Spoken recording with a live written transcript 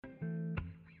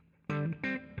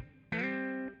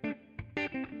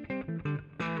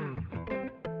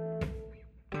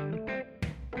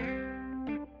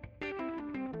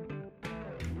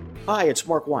Hi, it's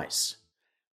Mark Weiss.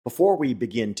 Before we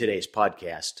begin today's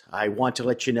podcast, I want to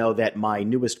let you know that my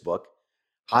newest book,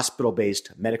 Hospital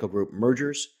Based Medical Group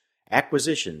Mergers,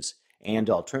 Acquisitions, and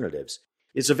Alternatives,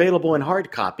 is available in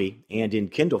hard copy and in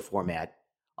Kindle format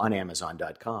on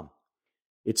Amazon.com.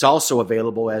 It's also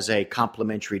available as a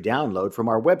complimentary download from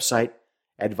our website,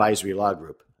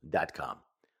 advisorylawgroup.com.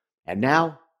 And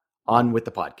now, on with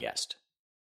the podcast.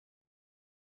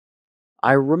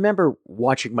 I remember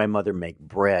watching my mother make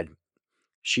bread.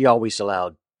 She always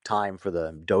allowed time for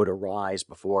the dough to rise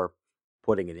before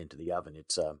putting it into the oven.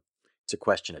 It's a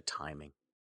question of timing.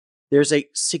 There's a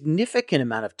significant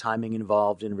amount of timing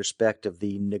involved in respect of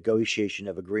the negotiation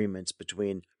of agreements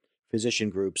between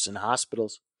physician groups and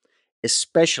hospitals,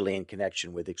 especially in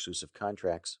connection with exclusive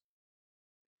contracts.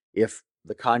 If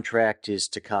the contract is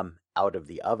to come out of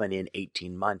the oven in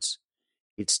 18 months,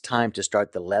 it's time to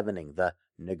start the leavening, the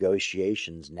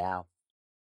negotiations now.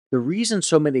 The reason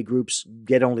so many groups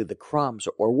get only the crumbs,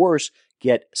 or worse,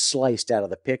 get sliced out of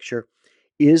the picture,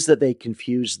 is that they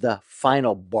confuse the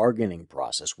final bargaining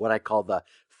process, what I call the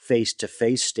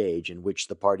face-to-face stage in which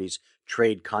the parties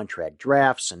trade contract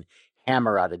drafts and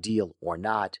hammer out a deal or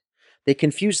not. They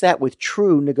confuse that with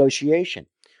true negotiation,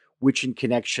 which in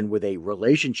connection with a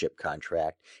relationship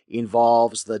contract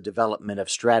involves the development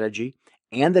of strategy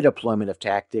and the deployment of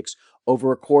tactics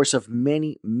over a course of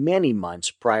many, many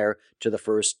months prior to the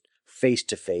first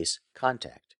face-to-face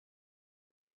contact.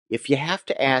 If you have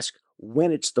to ask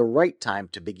when it's the right time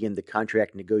to begin the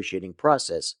contract negotiating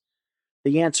process,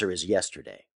 the answer is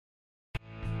yesterday.